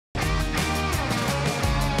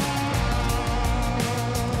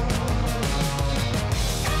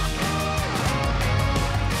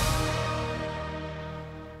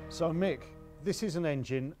So Mick, this is an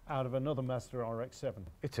engine out of another Mazda RX-7.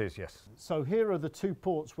 It is, yes. So here are the two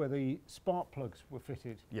ports where the spark plugs were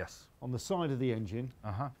fitted. Yes. On the side of the engine.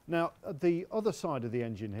 Uh-huh. Now, at the other side of the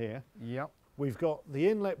engine here, Yep. we've got the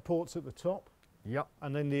inlet ports at the top. Yep.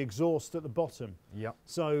 And then the exhaust at the bottom. Yep.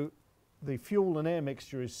 So the fuel and air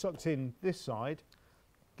mixture is sucked in this side,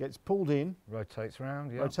 gets pulled in, Rotates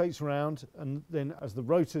round, yeah. rotates round, and then as the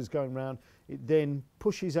rotor's going round, it then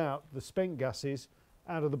pushes out the spent gases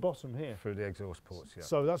out of the bottom here. Through the exhaust ports, yeah.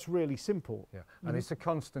 So that's really simple. Yeah, and it's a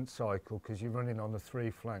constant cycle because you're running on the three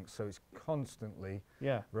flanks, so it's constantly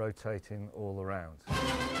rotating all around.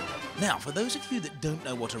 Now, for those of you that don't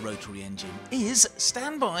know what a rotary engine is,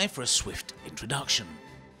 stand by for a swift introduction.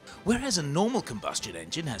 Whereas a normal combustion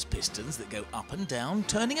engine has pistons that go up and down,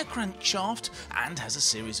 turning a crankshaft, and has a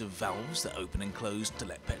series of valves that open and close to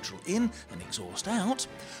let petrol in and exhaust out,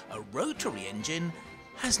 a rotary engine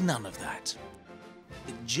has none of that.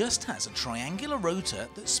 It just has a triangular rotor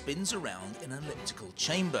that spins around in an elliptical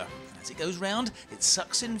chamber, and as it goes round, it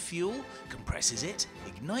sucks in fuel, compresses it,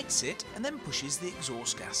 ignites it, and then pushes the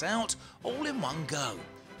exhaust gas out, all in one go.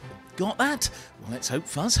 Got that? Well, let's hope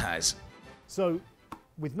Fuzz has. So,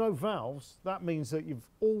 with no valves, that means that you've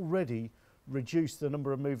already reduced the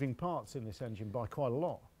number of moving parts in this engine by quite a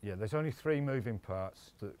lot. Yeah, there's only three moving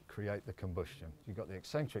parts that create the combustion. You've got the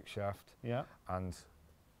eccentric shaft and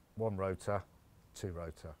one rotor, two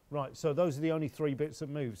rotor. Right, so those are the only three bits that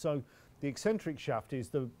move. So the eccentric shaft is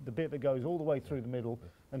the bit that goes all the way through the middle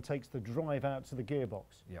and takes the drive out to the gearbox.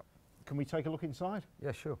 Yep. Can we take a look inside?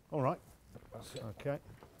 Yeah, sure. All right. That's it. Okay.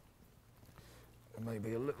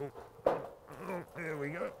 Maybe a little. There we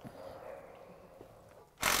go.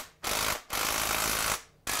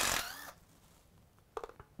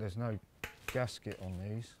 There's no gasket on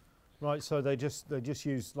these. Right, so they just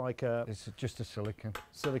use like a... It's just a silicon.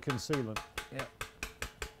 Silicon sealant. Yeah.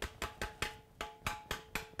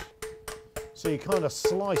 So you kind of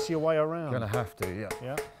slice your way around. Gonna have to, yeah.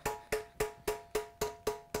 Yeah.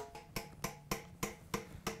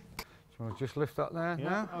 So I'll just lift that there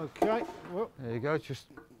now. Okay. Whoop. There you go, just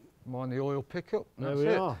mind the oil pickup. There we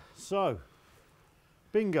are. So,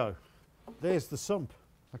 bingo. There's the sump.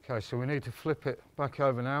 Okay, so we need to flip it back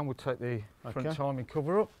over now and we'll take the front timing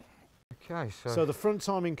cover up. Okay, so the front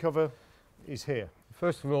timing cover is here.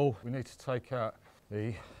 First of all, we need to take out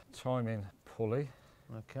the timing pulley.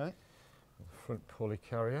 Okay. The front pulley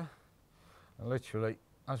carrier. And literally,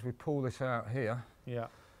 as we pull this out here,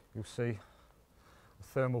 you'll see a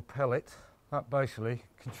thermal pellet. That basically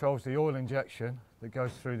controls the oil injection that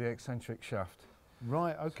goes through the eccentric shaft.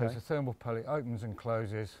 Right, okay. So it's a thermal pellet, opens and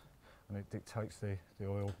closes, and it dictates the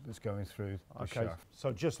oil that's going through the shaft.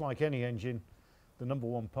 So just like any engine, the number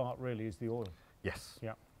one part really is the oil. Yes.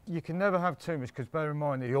 Yeah. You can never have too much because bear in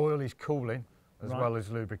mind the oil is cooling as well as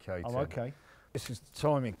lubricating. Oh, okay. This is the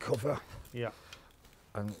timing cover. Yeah.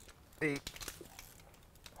 And it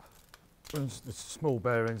runs the small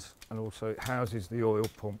bearings and also it houses the oil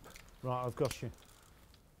pump. Right, I've got you.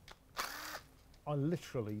 I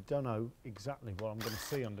literally don't know exactly what I'm going to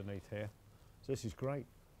see underneath here. So this is great.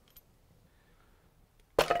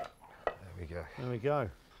 There we go. There we go.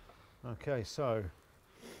 Okay, so,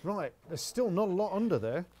 right, there's still not a lot under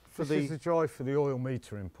there. This is the drive for the oil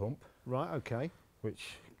metering pump. Right, okay.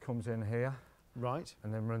 Which comes in here. Right.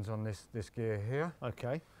 And then runs on this gear here.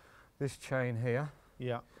 Okay. This chain here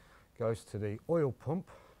goes to the oil pump.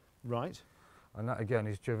 Right. And that again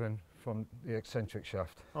is driven from the eccentric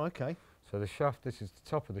shaft. Okay. So the shaft, this is the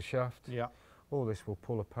top of the shaft. Yeah. All this will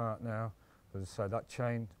pull apart now. As I say, that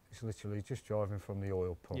chain is literally just driving from the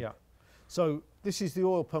oil pump. Yeah. So this is the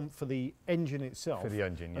oil pump for the engine itself? For the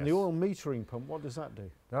engine, yes. And the oil metering pump, what does that do?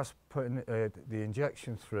 That's putting the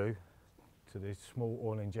injection through to the small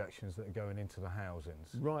oil injections that are going into the housings.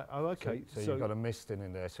 Right, oh, okay. So you've got a misting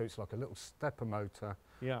in there, so it's like a little stepper motor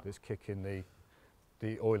that's kicking the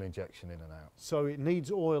oil injection in and out. So it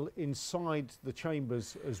needs oil inside the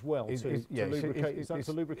chambers as well to lubricate? Is that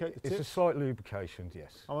to lubricate the tips? It's a slight lubrication,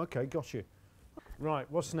 yes. Oh, okay, got you. Right,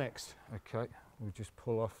 what's next? Okay, we'll just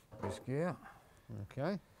pull off this gear.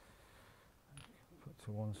 Okay. Put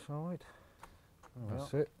to one side.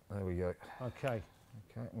 That's it. There we go. Okay.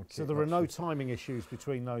 Okay. We'll so there are no timing issues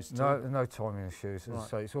between those two? No, no timing issues. As I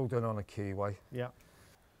say, it's all done on a keyway. Yeah.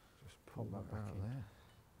 Just pull that back out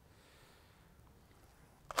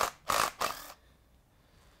there.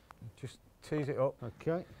 Just tease it up.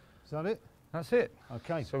 Okay. Is that it? That's it.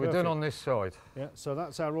 Okay. So we're done on this side. Yeah. So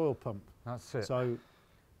that's our oil pump. That's it. So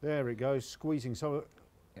there it goes, squeezing. So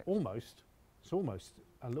it's almost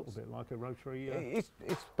a little bit like a rotary. It's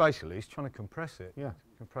basically, it's trying to compress it. Yeah.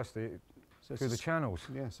 Compress the So through the channels.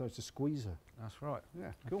 Yeah, so it's a squeezer. That's right.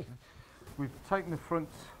 Yeah, cool. Okay. We've taken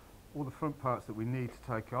all the front parts that we need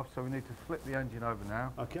to take off, so we need to flip the engine over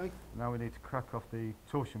now. Okay. Now we need to crack off the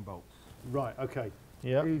torsion bolts. Right, okay.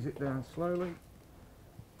 Yeah. Ease it down slowly.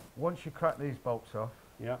 Once you crack these bolts off,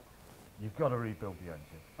 yeah, you've got to rebuild the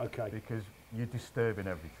engine. Okay. Because you're disturbing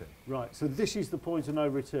everything. Right, so this is the point of no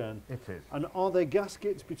return. It is. And are there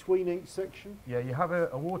gaskets between each section? Yeah, you have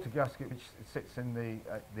a water gasket which sits in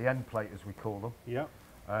the end plate, as we call them. Yeah.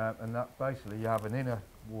 And that basically you have an inner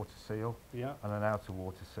water seal, yeah, and an outer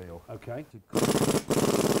water seal. Okay.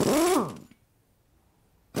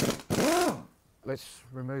 Let's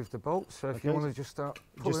remove the bolts. So if Okay. you want to just start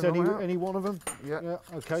pulling Just them out. any one of them? Yeah.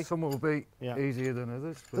 Yeah. Okay. Some will be easier than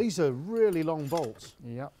others. These are really long bolts.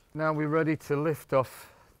 Yeah. Now we're ready to lift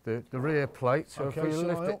off the rear plate. So if we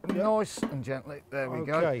lift it nice and gently, there we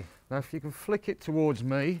go. Now if you can flick it towards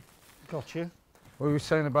me. Gotcha. We were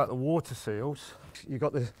saying about the water seals. You've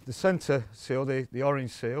got the centre seal, the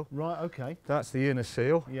orange seal. Right, okay. That's the inner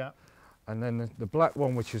seal. Yeah. And then the black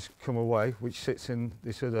one which has come away, which sits in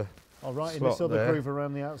this other in this other there. groove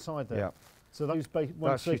around the outside there. Yeah. So those,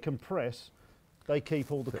 once they compress, they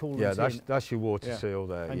keep all the coolant in. That's your water seal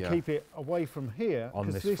there. And keep it away from here. On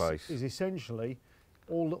this face. Is essentially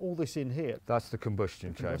all this in here. That's the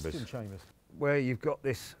combustion chambers. Combustion chambers. Where you've got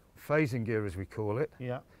this phasing gear, as we call it.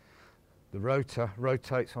 Yeah. The rotor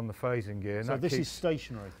rotates on the phasing gear. And so this is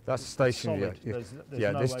stationary? That's stationary.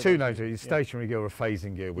 There's two names. It's stationary gear or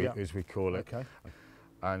phasing gear, as we call it. Okay.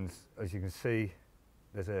 And as you can see,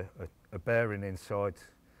 there's a bearing inside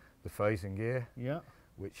the phasing gear,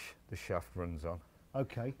 which the shaft runs on.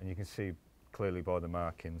 Okay. And you can see clearly by the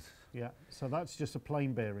markings. Yeah. So that's just a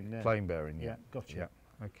plain bearing there. Plain bearing. Yeah. Gotcha.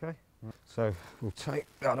 Yeah. Okay. Right. So we'll take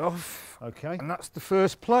that off. Okay. And that's the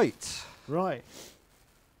first plate. Right.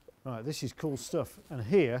 Right, this is cool stuff. And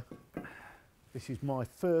here, this is my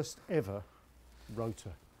first ever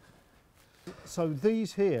rotor. So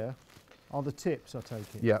these here are the tips, I take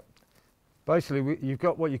it? Yeah. Basically, you've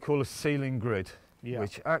got what you call a sealing grid,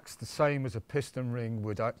 which acts the same as a piston ring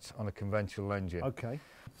would act on a conventional engine. Okay.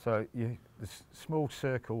 So this small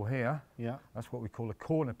circle here, that's what we call a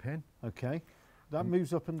corner pin. Okay. That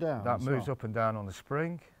moves up and down? That moves up and down on the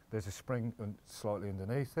spring. There's a spring slightly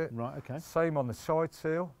underneath it. Right, okay. Same on the side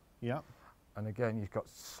seal. Yeah. And again, you've got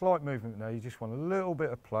slight movement there. You just want a little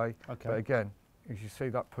bit of play. Okay. But again, as you see,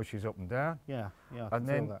 that pushes up and down. Yeah, yeah. And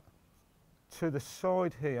then to the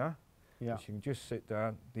side here, which you can just sit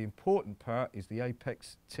down, the important part is the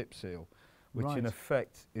apex tip seal, which in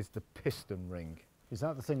effect is the piston ring. Is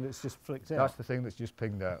that the thing that's just flicked out? That's the thing that's just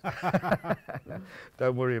pinged out.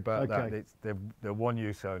 Don't worry about that. They're one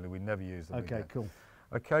use only. We never use them again. Cool.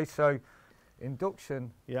 Okay, so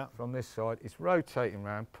induction from this side, it's rotating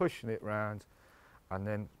round, pushing it round, and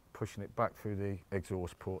then pushing it back through the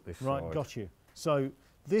exhaust port this side. Right, got you. So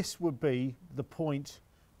this would be the point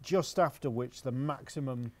just after which the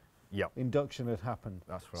maximum induction had happened.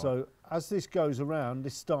 That's right. So as this goes around,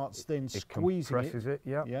 this starts then squeezing it. Compresses it,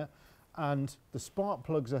 yeah. And the spark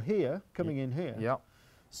plugs are here, coming in here. Yeah.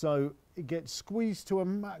 So it gets squeezed to a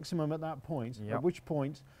maximum at that point, at which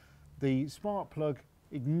point the spark plug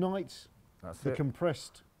ignites the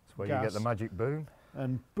compressed That's where gas, you get the magic boom.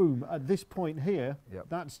 And boom, at this point here,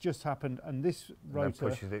 that's just happened, and this rotor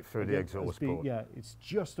pushes it through the exhaust port. Yeah, it's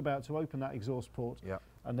just about to open that exhaust port. Yeah.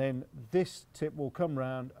 And then this tip will come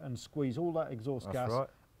round and squeeze all that exhaust gas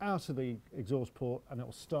out of the exhaust port, and it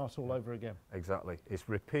will start all over again. Exactly. It's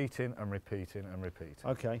repeating and repeating and repeating.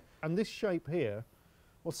 Okay. And this shape here,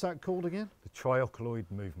 what's that called again? The triocaloid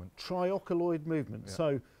movement. Triocaloid movement. Yeah.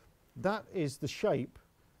 So that is the shape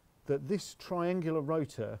that this triangular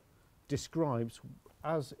rotor describes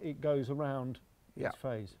as it goes around its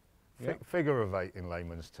phase. Figure of 8 in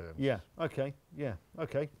layman's terms. Yeah, okay,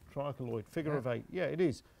 okay. Triocaloid, figure of 8. Yeah, it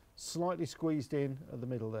is. Slightly squeezed in at the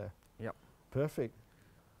middle there. Yep. Perfect.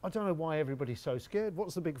 I don't know why everybody's so scared.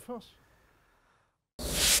 What's the big fuss?